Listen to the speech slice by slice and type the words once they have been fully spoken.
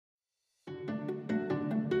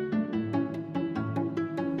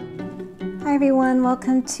Hi everyone,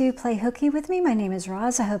 welcome to Play Hooky with me. My name is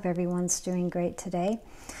Roz. I hope everyone's doing great today.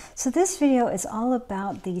 So this video is all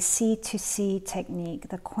about the C2C technique,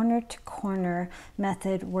 the corner to corner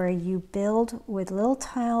method where you build with little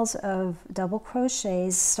tiles of double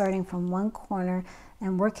crochets starting from one corner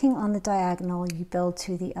and working on the diagonal, you build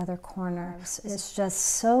to the other corner. It's just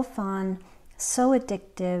so fun, so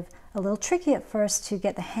addictive, a little tricky at first to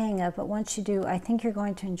get the hang of, but once you do, I think you're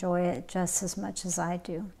going to enjoy it just as much as I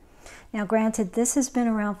do. Now granted, this has been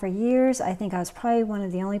around for years. I think I was probably one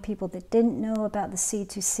of the only people that didn't know about the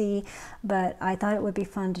C2C, but I thought it would be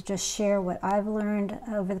fun to just share what I've learned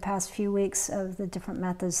over the past few weeks of the different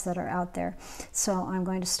methods that are out there. So I'm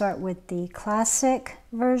going to start with the classic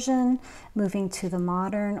version, moving to the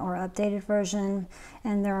modern or updated version,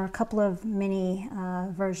 and there are a couple of mini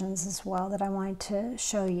versions as well that I wanted to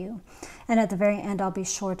show you. And at the very end, I'll be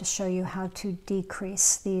sure to show you how to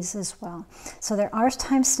decrease these as well. So there are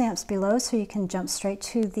timestamps below, so you can jump straight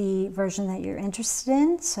to the version that you're interested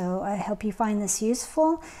in. So I hope you find this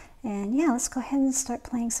useful. And yeah, let's go ahead and start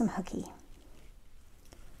playing some hooky.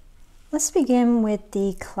 Let's begin with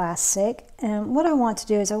the classic. And what I want to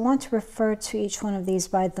do is I want to refer to each one of these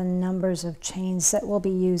by the numbers of chains that we'll be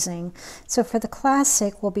using. So for the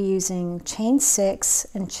classic, we'll be using chain 6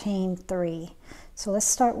 and chain 3. So let's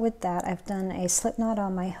start with that. I've done a slip knot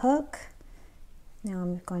on my hook. Now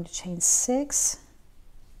I'm going to chain 6,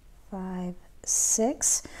 5,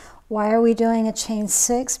 6. Why are we doing a chain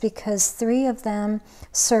 6? Because 3 of them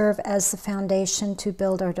serve as the foundation to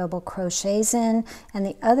build our double crochets in, and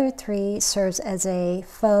the other 3 serves as a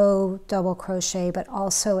faux double crochet, but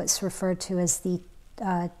also it's referred to as the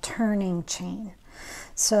turning chain.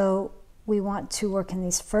 So we want to work in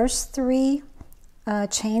these first 3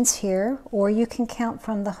 chains here, or you can count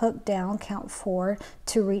from the hook down, count 4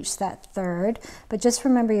 to reach that third, but just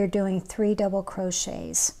remember you're doing 3 double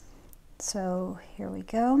crochets. So here we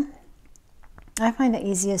go. I find it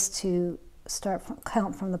easiest to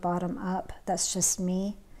count from the bottom up. That's just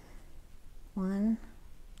me. 1,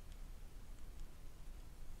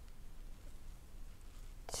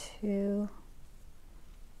 2,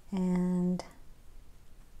 and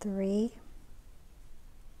 3.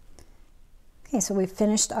 Okay, so we've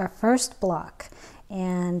finished our first block,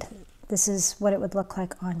 and this is what it would look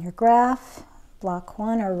like on your graph, block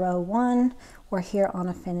 1 or row 1, or here on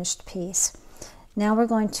a finished piece. Now we're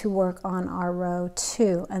going to work on our row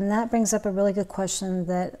 2, and that brings up a really good question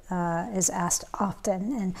that is asked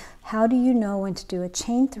often. And how do you know when to do a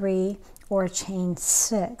chain 3 or a chain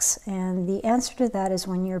 6? And the answer to that is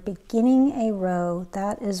when you're beginning a row,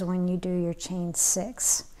 that is when you do your chain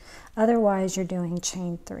 6. Otherwise, you're doing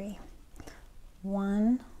chain 3.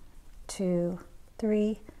 1, 2,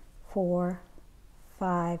 3, 4,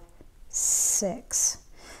 5, 6.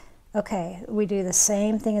 Okay, we do the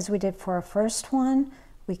same thing as we did for our first one.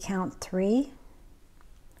 We count 3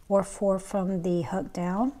 or 4 from the hook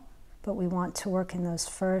down, but we want to work in those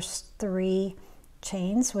first 3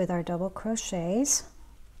 chains with our double crochets.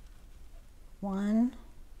 1,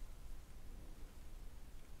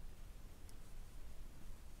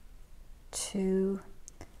 2,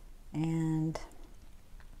 and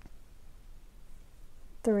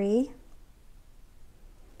 3.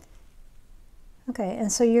 Okay,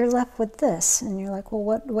 and so you're left with this, and you're like, well,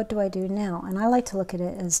 what do I do now? And I like to look at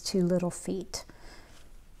it as 2 little feet.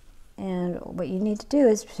 And what you need to do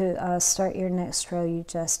is to start your next row, you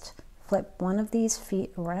just flip one of these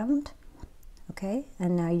feet around, okay?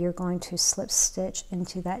 And now you're going to slip stitch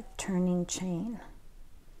into that turning chain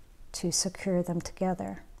to secure them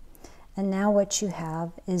together. And now what you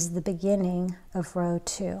have is the beginning of row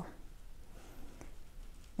 2.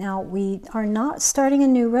 Now we are not starting a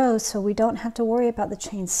new row, so we don't have to worry about the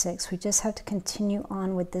chain 6. We just have to continue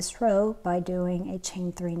on with this row by doing a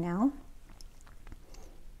chain 3 now.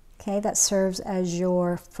 Okay, that serves as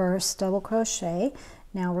your first double crochet.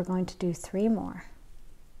 Now we're going to do 3 more.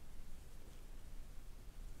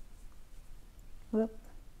 Whoop.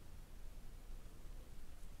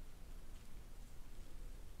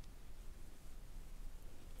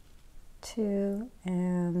 2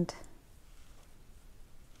 and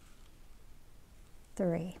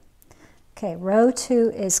 3. Okay, row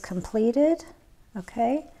 2 is completed.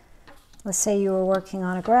 Okay, let's say you were working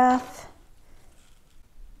on a graph.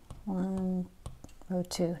 1, row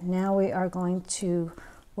 2. Now we are going to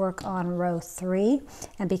work on row 3,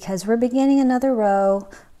 and because we're beginning another row,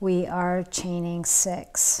 we are chaining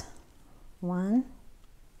 6. 1,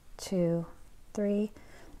 2, 3,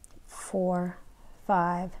 4,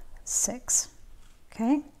 5, 6.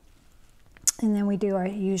 Okay, and then we do our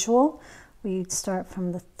usual. We start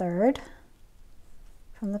from the third,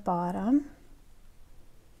 from the bottom,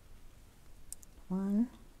 1,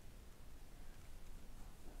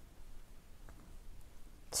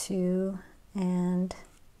 2, and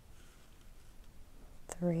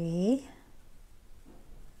 3.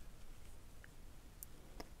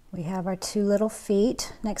 We have our two little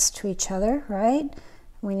feet next to each other, right?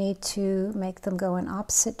 We need to make them go in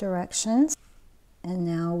opposite directions. And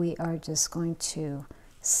now we are just going to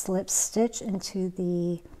slip stitch into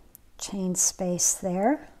the chain space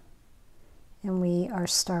there. And we are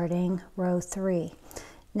starting row 3.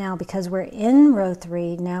 Now, because we're in row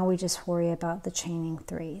 3, now we just worry about the chaining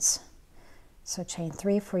 3s. So chain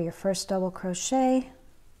 3 for your first double crochet,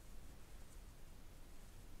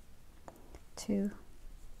 2,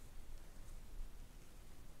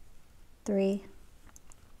 3,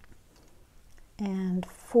 and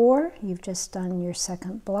 4. You've just done your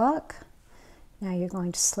second block. Now you're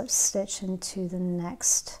going to slip stitch into the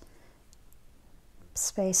next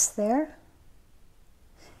space there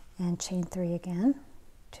and chain 3 again,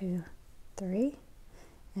 2, 3,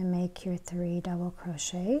 and make your 3 double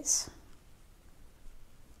crochets,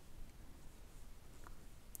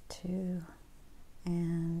 2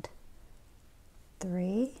 and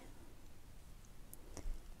 3.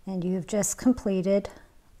 And you've just completed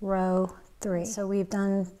row 3. So we've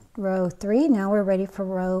done row 3. Now we're ready for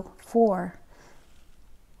row 4.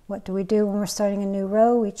 What do we do when we're starting a new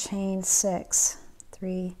row? We chain 6.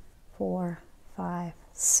 3, 4, 5,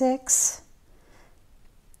 6.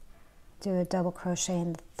 Do a double crochet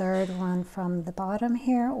in the third one from the bottom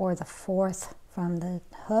here, or the fourth from the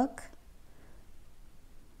hook.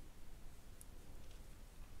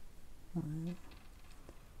 1,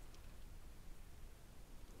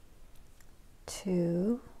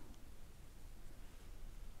 2,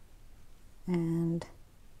 and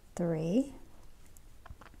 3.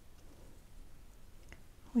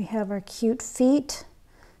 We have our cute feet,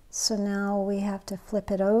 so now we have to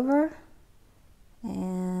flip it over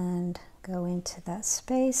and go into that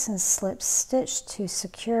space and slip stitch to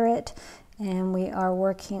secure it, and we are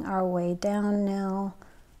working our way down now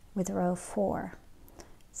with row 4.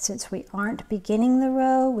 Since we aren't beginning the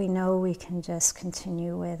row, we know we can just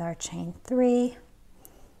continue with our chain 3.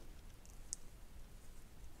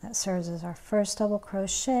 That serves as our first double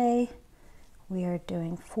crochet. We are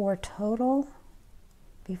doing 4 total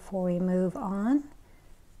before we move on.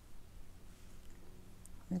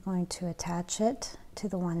 We're going to attach it to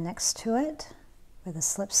the one next to it with a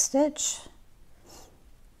slip stitch.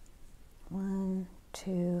 1,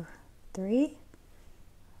 2, 3.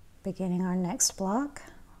 Beginning our next block.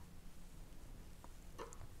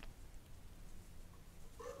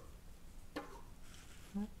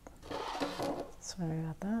 Sorry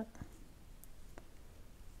about that.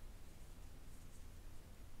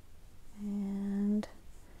 And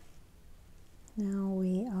now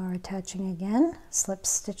we are attaching again, slip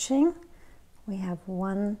stitching. We have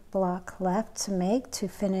 1 block left to make to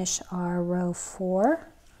finish our row 4.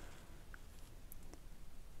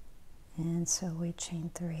 And so we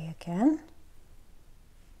chain 3 again.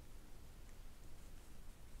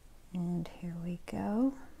 And here we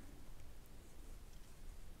go.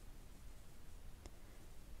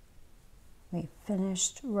 We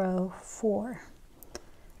finished row 4.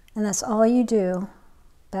 And that's all you do,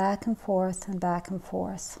 back and forth and back and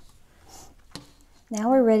forth. Now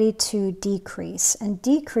we're ready to decrease. And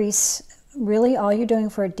decrease, really all you're doing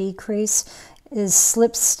for a decrease is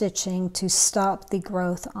slip stitching to stop the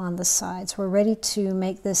growth on the sides. We're ready to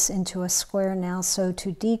make this into a square now, so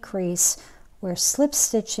to decrease, we're slip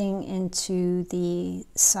stitching into the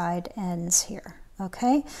side ends here.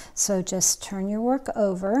 Okay, so just turn your work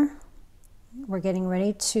over. We're getting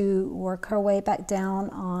ready to work our way back down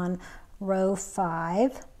on row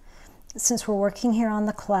 5. Since we're working here on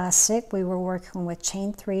the classic, we were working with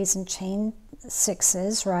chain 3s and chain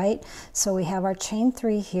 6s, right? So we have our chain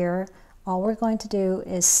 3 here. All we're going to do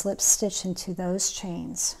is slip stitch into those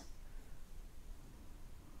chains.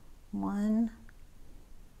 1,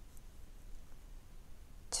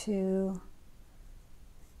 2,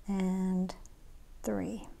 and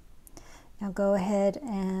 3. Now go ahead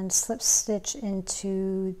and slip stitch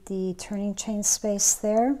into the turning chain space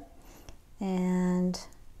there and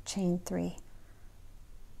chain 3.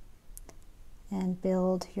 And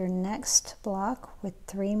build your next block with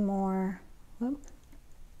 3 more.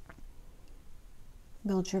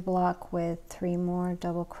 Build your block with 3 more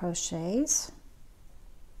double crochets.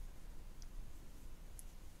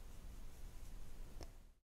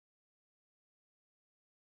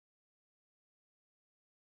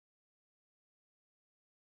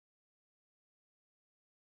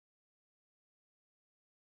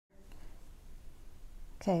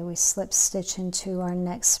 Okay, we slip stitch into our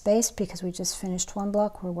next space because we just finished 1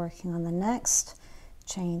 block. We're working on the next.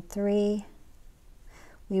 chain 3.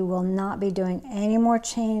 We will not be doing any more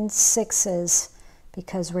chain 6s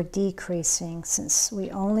because we're decreasing. Since we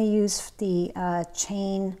only use the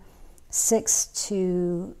chain 6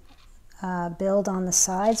 to build on the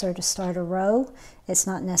sides or to start a row, it's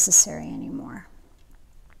not necessary anymore.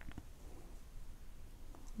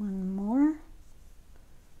 One more.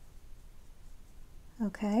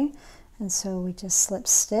 Okay, and so we just slip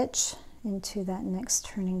stitch into that next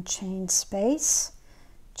turning chain space.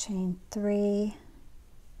 Chain 3.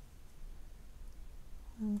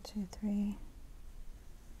 1, 2, 3.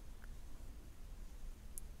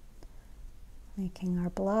 Making our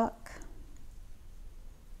block.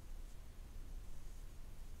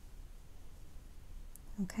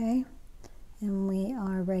 Okay, and we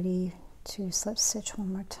are ready to slip stitch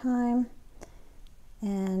one more time.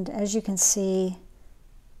 And as you can see,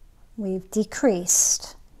 we've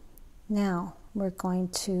decreased. Now we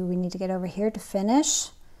need to get over here to finish.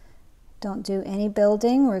 Don't do any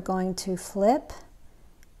building. We're going to flip,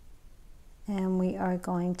 and we are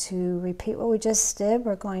going to repeat what we just did.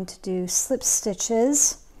 We're going to do slip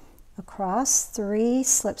stitches across, 3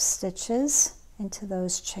 slip stitches into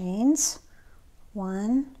those chains.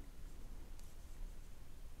 1,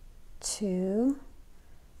 2,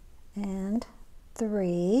 and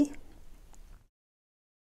 3.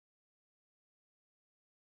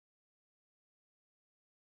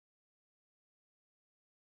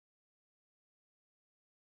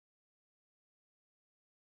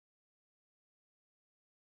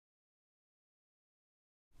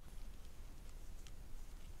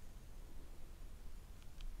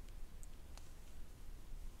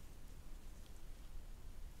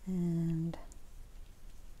 And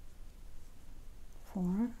 4,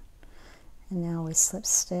 and now we slip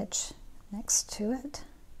stitch next to it,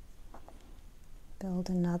 build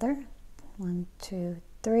another, 1, 2,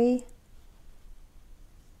 3,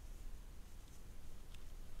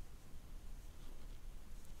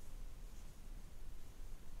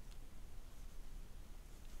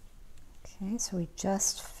 okay, so we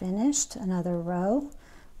just finished another row.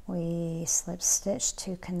 We slip stitch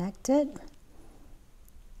to connect it.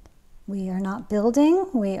 We are not building,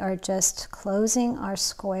 we are just closing our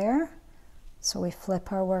square. So we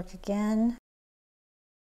flip our work again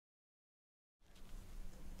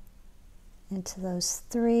into those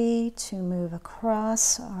 3 to move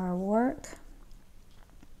across our work.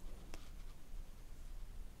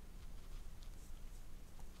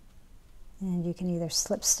 And you can either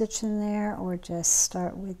slip stitch in there or just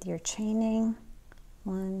start with your chaining.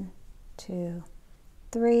 1, 2,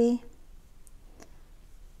 3.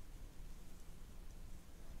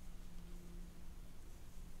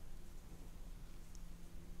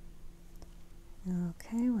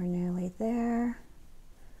 Okay, we're nearly there,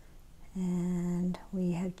 and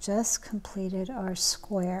we have just completed our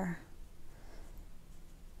square.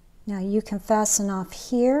 Now you can fasten off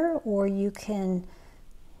here, or you can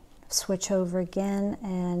switch over again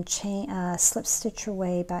and slip stitch your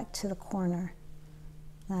way back to the corner.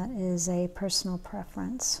 That is a personal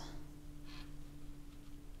preference.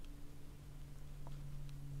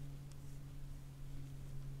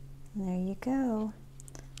 And there you go.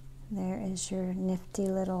 There is your nifty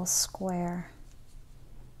little square.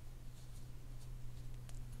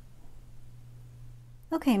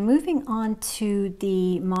 Okay, moving on to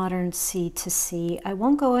the modern C2C. I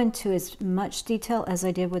won't go into as much detail as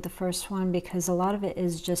I did with the first one because a lot of it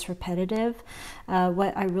is just repetitive.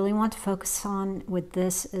 What I really want to focus on with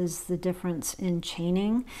this is the difference in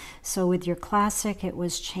chaining. So with your classic, it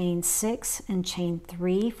was chain 6 and chain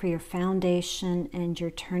 3 for your foundation and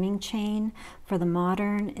your turning chain. For the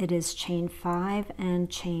modern, it is chain 5 and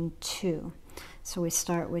chain 2. So we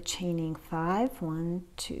start with chaining 5, 1,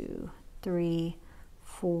 2, 3,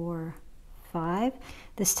 4, 5.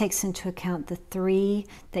 This takes into account the 3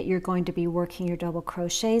 that you're going to be working your double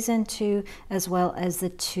crochets into, as well as the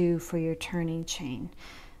 2 for your turning chain.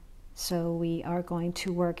 So we are going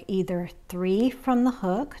to work either 3 from the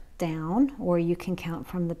hook down, or you can count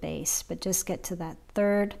from the base, but just get to that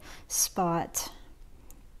 3rd spot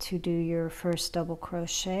to do your first double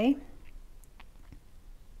crochet.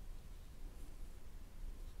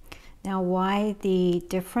 Now, why the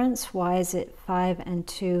difference? Why is it 5 and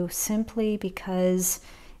 2? Simply because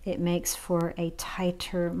it makes for a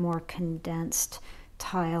tighter, more condensed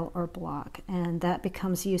tile or block, and that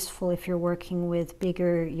becomes useful if you're working with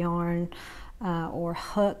bigger yarn or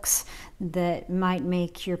hooks that might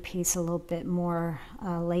make your piece a little bit more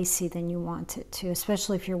lacy than you want it to,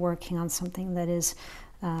 especially if you're working on something that is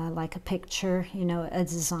like a picture, you know, a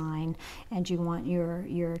design, and you want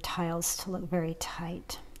your tiles to look very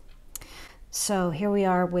tight. So here we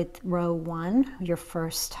are with row 1, your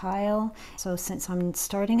first tile. So since I'm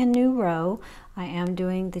starting a new row, I am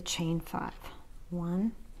doing the chain 5.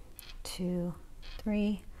 1, 2,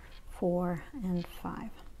 3, 4, and 5.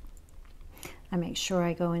 I make sure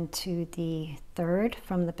I go into the 3rd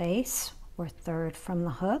from the base or 3rd from the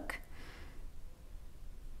hook.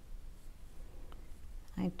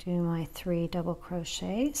 I do my 3 double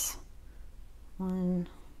crochets. 1,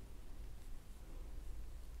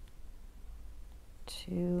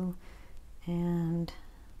 2, and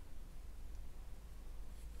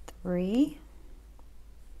 3.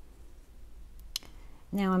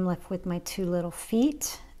 Now I'm left with my 2 little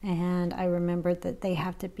feet, and I remembered that they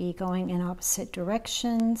have to be going in opposite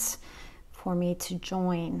directions for me to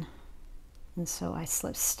join. And so I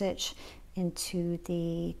slip stitch into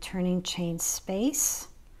the turning chain space,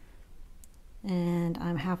 and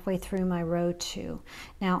I'm halfway through my row 2.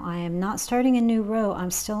 Now I am not starting a new row,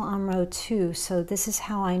 I'm still on row 2, so this is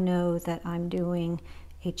how I know that I'm doing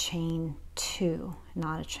a chain 2,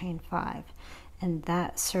 not a chain 5. And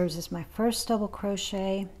that serves as my first double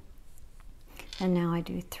crochet, and now I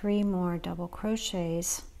do 3 more double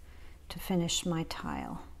crochets to finish my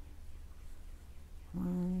tile.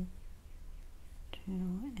 1, 2,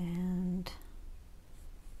 and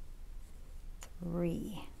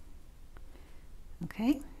 3.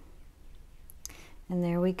 Okay, and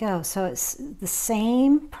there we go. So it's the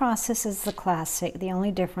same process as the classic. The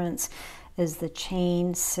only difference is the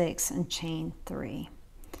chain 6 and chain 3.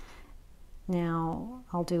 Now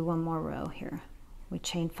I'll do one more row here. We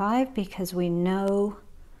chain 5 because we know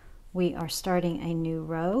we are starting a new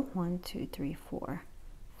row. 1, 2, 3, 4,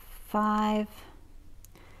 5.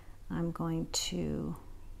 I'm going to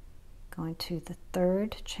go into the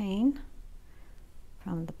 3rd chain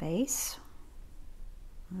from the base.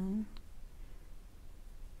 1,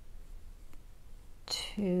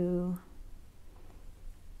 2,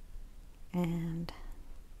 and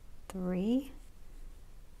 3.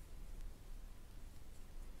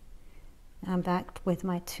 I'm back with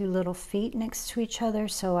my 2 little feet next to each other,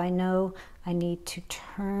 so I know I need to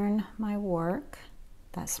turn my work.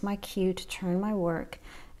 That's my cue to turn my work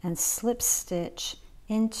and slip stitch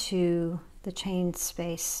into the chain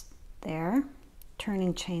space there,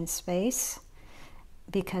 turning chain space,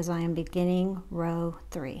 because I am beginning row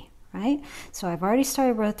 3, right? So I've already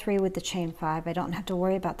started row 3 with the chain 5. I don't have to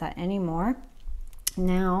worry about that anymore.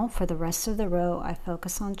 Now for the rest of the row, I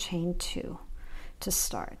focus on chain 2 to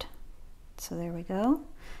start. So there we go,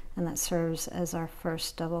 and that serves as our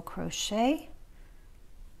first double crochet.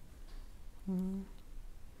 1,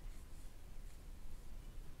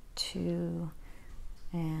 2,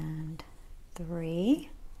 and 3.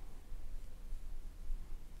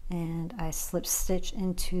 And I slip stitch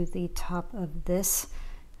into the top of this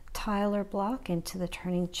tile or block into the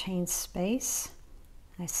turning chain space.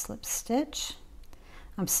 I slip stitch.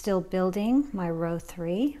 I'm still building my row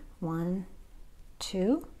 3. 1,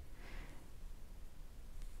 2.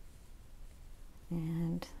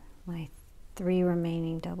 And my 3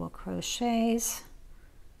 remaining double crochets.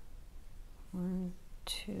 1,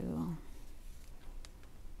 2,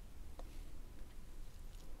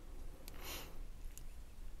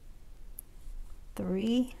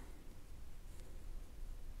 3,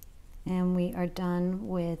 and we are done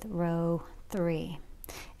with row 3.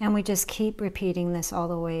 And we just keep repeating this all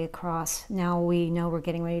the way across. Now we know we're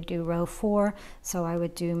getting ready to do row 4, so I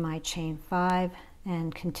would do my chain 5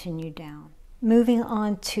 and continue down. Moving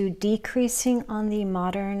on to decreasing on the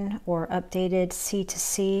modern or updated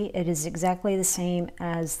C2C, it is exactly the same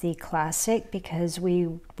as the classic because we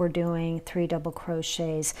were doing 3 double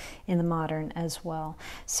crochets in the modern as well.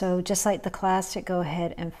 So just like the classic, go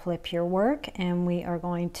ahead and flip your work, and we are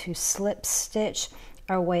going to slip stitch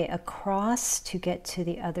our way across to get to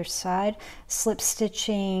the other side. Slip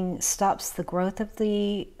stitching stops the growth of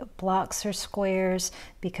the blocks or squares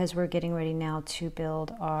because we're getting ready now to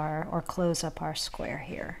build our, or close up our square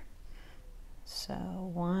here. So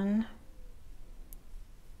 1,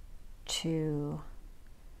 2,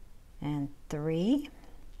 and 3.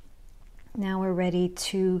 Now we're ready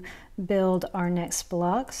to build our next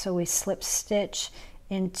block. So we slip stitch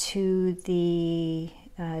into the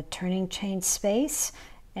turning chain space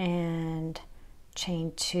and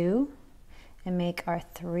chain 2 and make our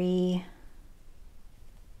 3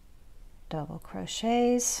 double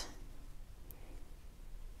crochets.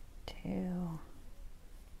 2,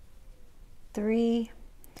 3,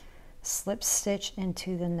 slip stitch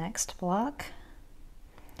into the next block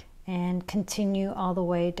and continue all the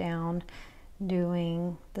way down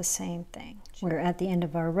doing the same thing. We're at the end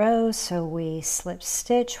of our row, so we slip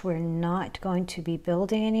stitch. We're not going to be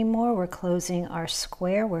building anymore. We're closing our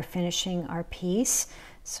square. We're finishing our piece.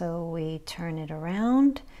 So we turn it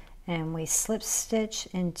around and we slip stitch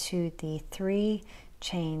into the 3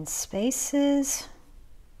 chain spaces.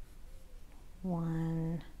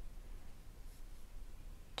 1,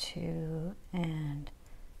 2, and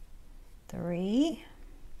 3.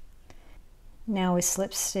 Now we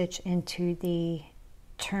slip stitch into the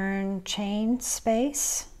turn chain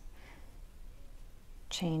space,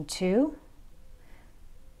 chain 2,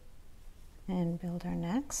 and build our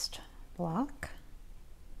next block.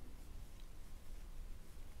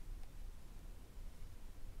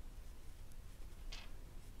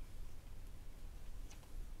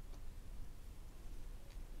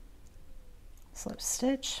 Slip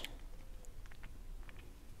stitch.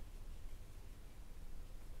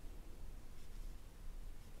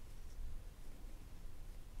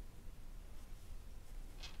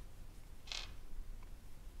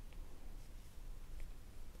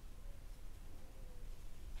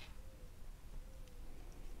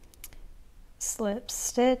 Slip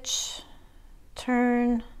stitch,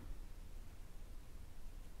 turn,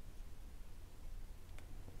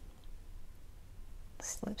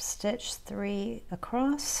 slip stitch 3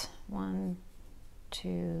 across, 1,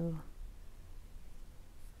 2,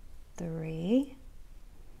 3,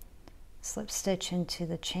 slip stitch into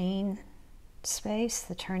the chain space,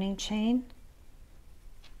 the turning chain,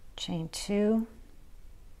 chain 2,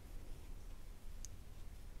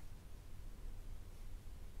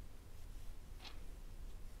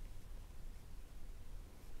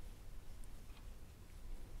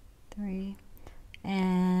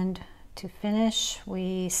 and to finish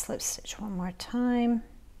we slip stitch one more time,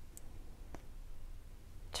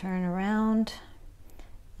 turn around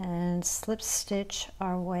and slip stitch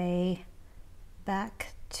our way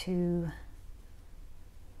back to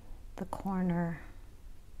the corner.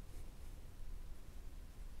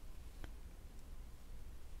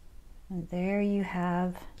 And there you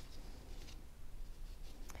have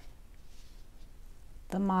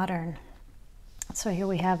the modern. So here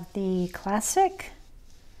we have the classic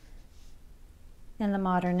and the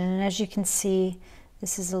modern, and as you can see,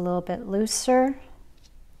 this is a little bit looser, a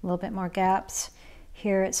little bit more gaps.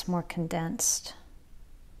 Here it's more condensed.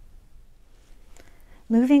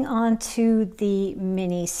 Moving on to the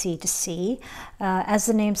mini C2C, as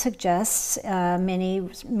the name suggests, mini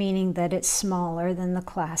meaning that it's smaller than the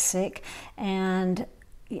classic, and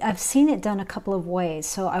I've seen it done a couple of ways.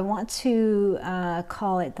 So I want to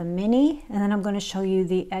call it the mini, and then I'm going to show you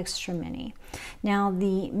the extra mini. Now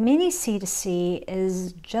the mini C2C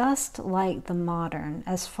is just like the modern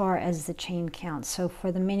as far as the chain count. So for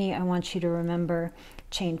the mini, I want you to remember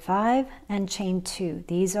chain 5 and chain 2.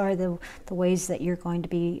 These are the ways that you're going to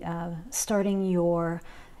be starting your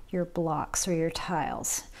blocks or your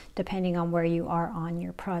tiles, depending on where you are on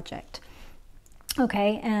your project.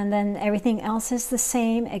 Okay, and then everything else is the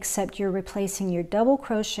same except you're replacing your double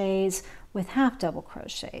crochets with half double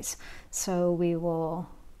crochets. So we will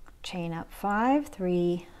chain up 5,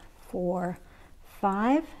 3, 4,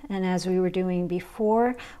 5, and as we were doing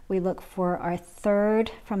before, we look for our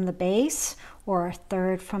third from the base or our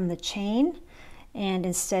third from the chain, and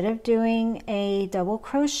instead of doing a double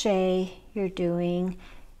crochet, you're doing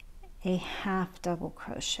a half double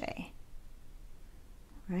crochet,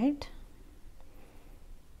 right?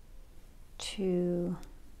 2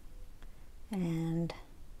 and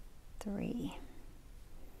 3.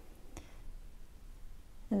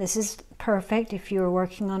 And this is perfect if you're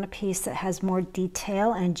working on a piece that has more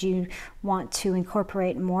detail and you want to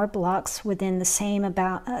incorporate more blocks within the same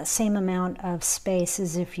amount of space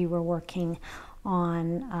as if you were working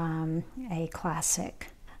on a classic.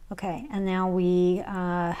 Okay, and now we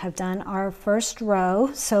have done our first row,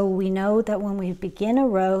 so we know that when we begin a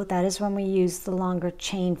row, that is when we use the longer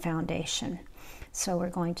chain foundation. So we're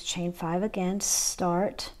going to chain 5 again to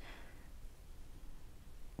start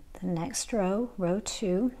the next row, row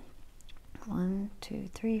 2. 1, 2,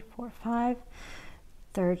 3, 4, 5.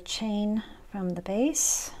 Third chain from the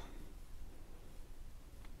base,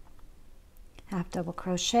 half double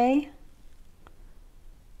crochet,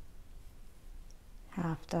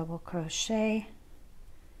 half double crochet,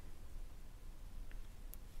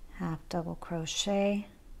 half double crochet.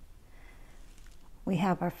 We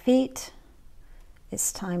have our feet.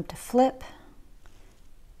 It's time to flip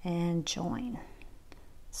and join.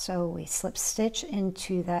 So we slip stitch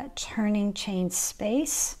into that turning chain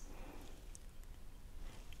space.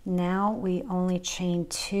 Now we only chain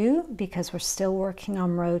 2 because we're still working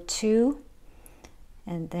on row 2,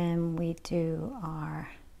 and then we do our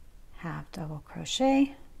half double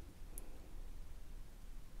crochet,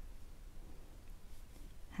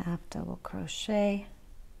 half double crochet,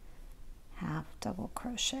 half double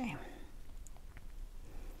crochet.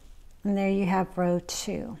 And there you have row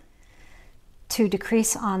 2. To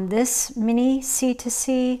decrease on this mini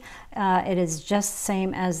C2C, it is just the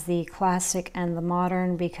same as the classic and the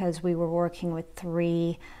modern because we were working with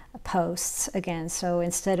 3 posts again. So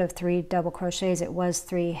instead of 3 double crochets, it was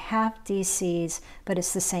 3 half DCs, but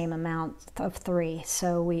it's the same amount of 3.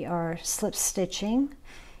 So we are slip stitching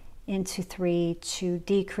into 3 to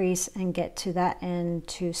decrease and get to that end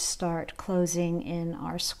to start closing in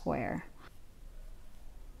our square.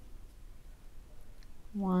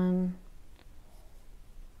 1,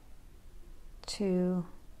 2,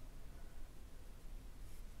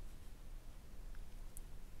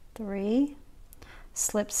 3,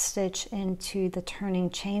 slip stitch into the turning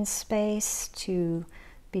chain space to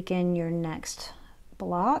begin your next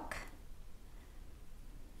block.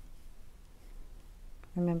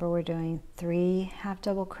 Remember, we're doing 3 half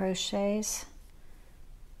double crochets,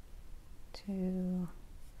 2,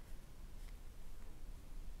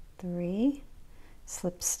 3,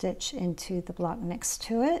 slip stitch into the block next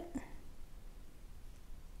to it,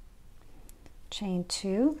 chain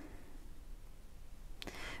 2.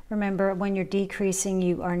 Remember, when you're decreasing,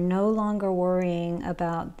 you are no longer worrying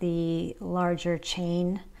about the larger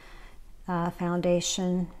chain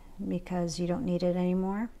foundation because you don't need it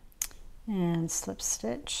anymore. And slip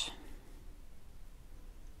stitch.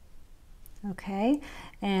 Okay,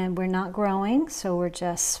 and we're not growing, so we're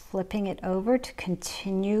just flipping it over to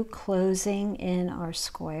continue closing in our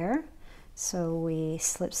square. So we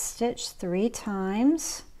slip stitch 3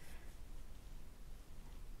 times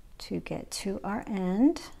to get to our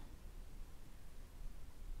end.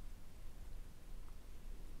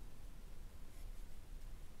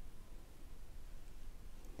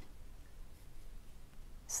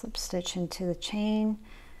 Slip stitch into the chain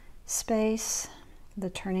space, the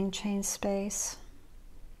turning chain space.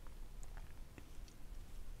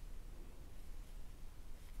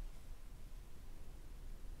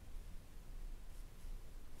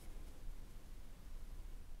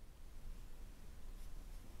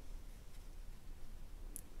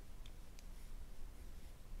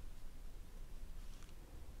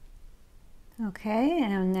 Okay,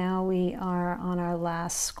 and now we are on our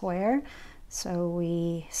last square. So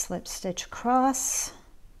we slip stitch across,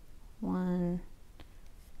 1,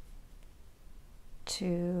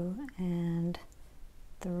 2, and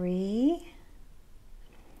 3.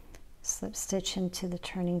 Slip stitch into the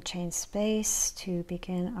turning chain space to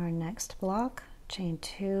begin our next block, chain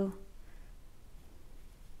 2.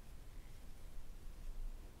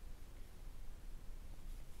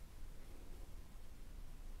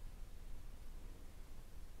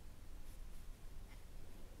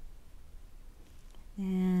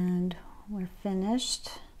 And we're finished.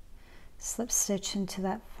 Slip stitch into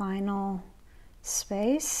that final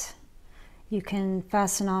space. You can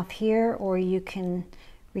fasten off here, or you can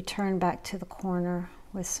return back to the corner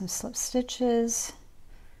with some slip stitches.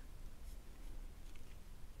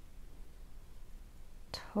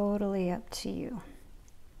 Totally up to you.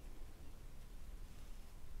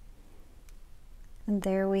 And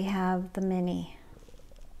there we have the mini.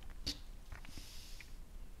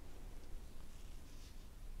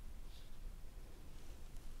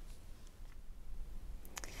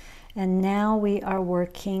 And now we are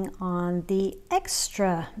working on the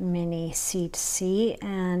extra mini C2C,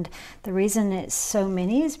 and the reason it's so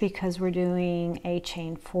many is because we're doing a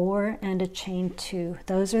chain 4 and a chain 2.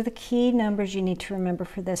 Those are the key numbers you need to remember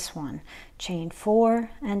for this one. Chain 4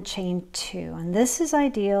 and chain 2. And this is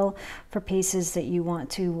ideal for pieces that you want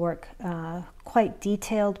to work quite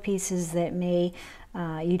detailed pieces that may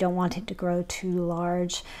you don't want it to grow too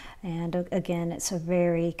large. And again, it's a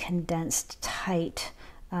very condensed, tight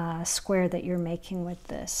square that you're making with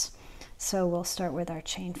this. So we'll start with our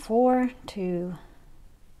chain 4, 2,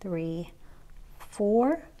 3,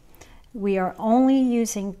 4. We are only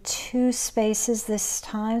using 2 spaces this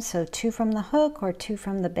time, so 2 from the hook or 2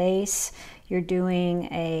 from the base. You're doing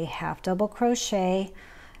a half double crochet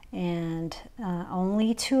and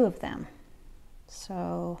only 2 of them.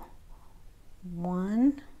 So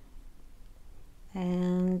 1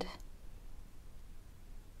 and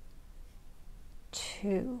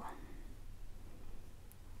 2.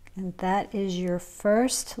 And that is your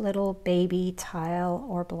first little baby tile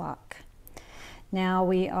or block. Now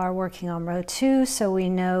we are working on row 2, so we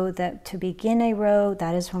know that to begin a row,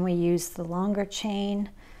 that is when we use the longer chain.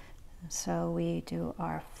 So we do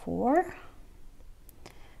our 4,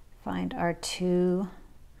 find our 2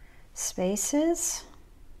 spaces,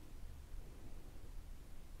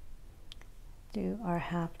 do our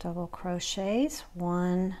half double crochets,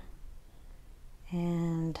 1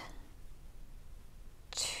 and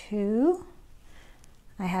 2.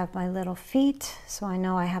 I have my little feet, so I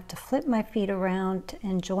know I have to flip my feet around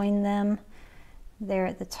and join them there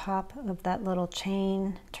at the top of that little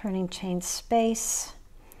chain, turning chain space.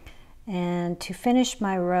 And to finish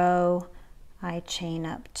my row, I chain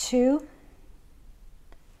up 2.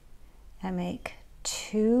 I make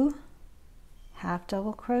 2 half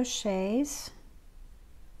double crochets,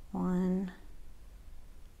 1,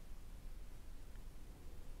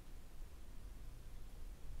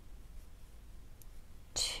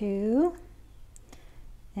 2,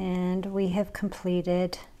 and we have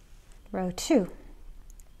completed row 2.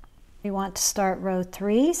 We want to start row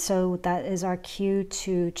 3, so that is our cue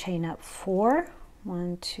to chain up 4.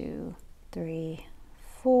 1, 2, 3,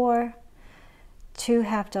 4. 2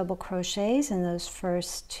 half double crochets in those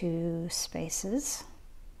first 2 spaces.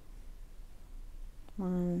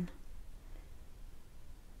 1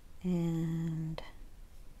 and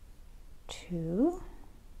 2.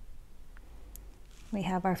 We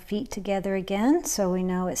have our feet together again, so we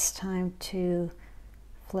know it's time to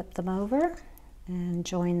flip them over and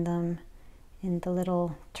join them in the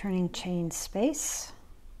little turning chain space.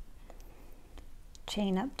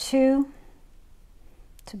 Chain up 2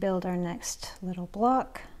 to build our next little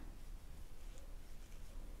block.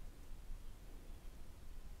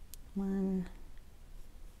 1,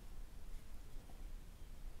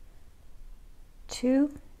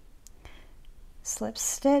 2, slip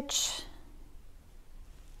stitch.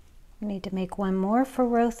 We need to make one more for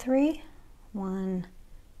row 3. 1,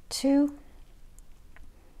 2.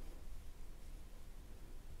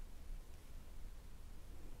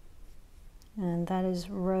 And that is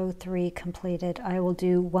row 3 completed. I will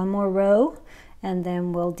do one more row and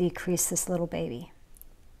then we'll decrease this little baby.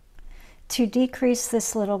 To decrease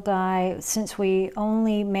this little guy, since we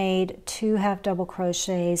only made 2 half double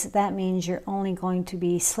crochets, that means you're only going to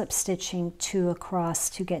be slip stitching 2 across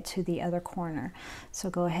to get to the other corner. So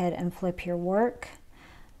go ahead and flip your work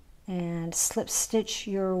and slip stitch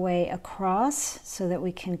your way across so that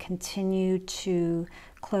we can continue to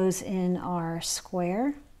close in our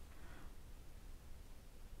square.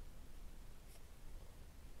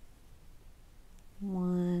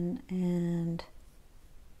 1 and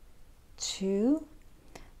 2.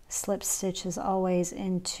 Slip stitch as always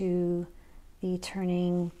into the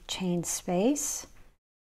turning chain space.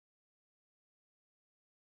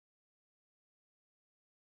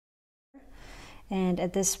 And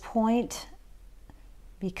at this point,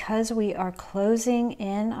 because we are closing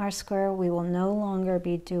in our square, we will no longer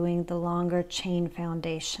be doing the longer chain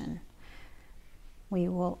foundation. We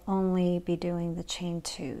will only be doing the chain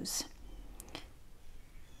 2s.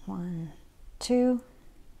 1, 2.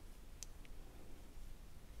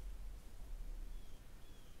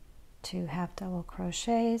 2 half double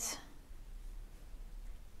crochets.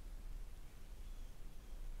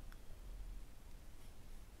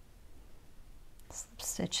 Slip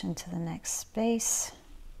stitch into the next space.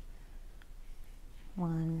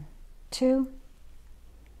 1, 2.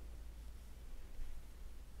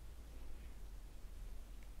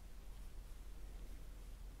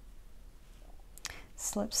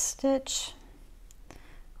 Slip stitch.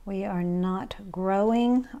 We are not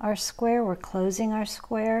growing our square, we're closing our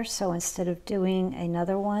square, so instead of doing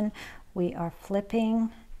another one, we are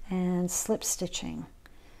flipping and slip stitching.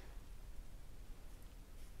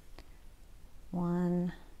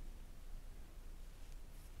 1,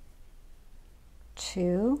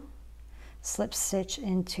 2, slip stitch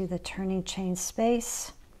into the turning chain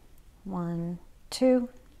space. 1, 2.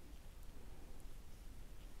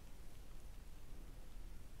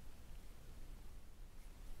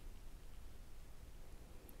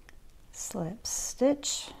 Slip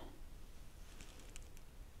stitch.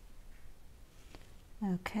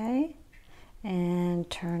 Okay, and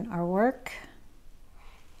turn our work.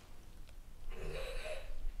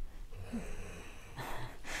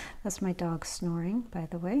 That's my dog snoring, by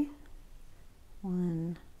the way.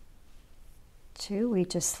 1, 2. We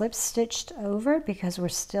just slip stitched over because we're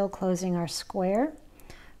still closing our square.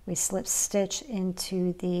 We slip stitch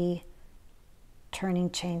into the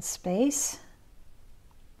turning chain space.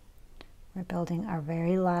 We're building our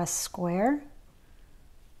very last square.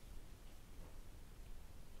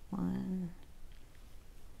 1,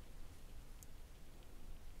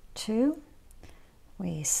 2.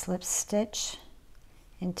 We slip stitch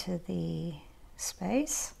into the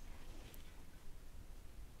space.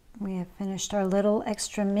 We have finished our little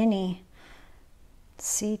extra mini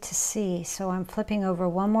C2C. So I'm flipping over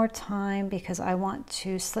one more time because I want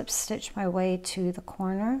to slip stitch my way to the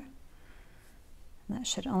corner. That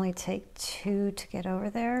should only take 2 to get over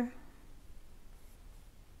there.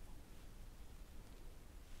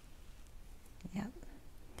 Yep.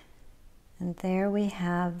 And there we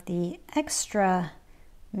have the extra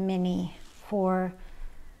mini for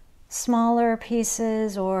smaller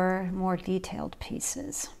pieces or more detailed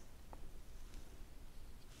pieces.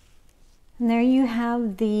 And there you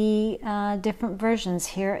have the different versions.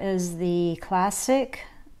 Here is the classic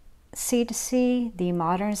C2C, the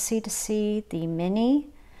modern C2C, the mini,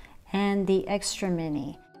 and the extra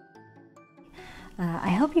mini.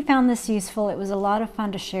 I hope you found this useful. It was a lot of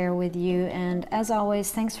fun to share with you, and as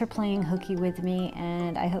always, thanks for playing hooky with me,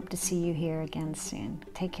 and I hope to see you here again soon.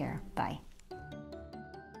 Take care. Bye.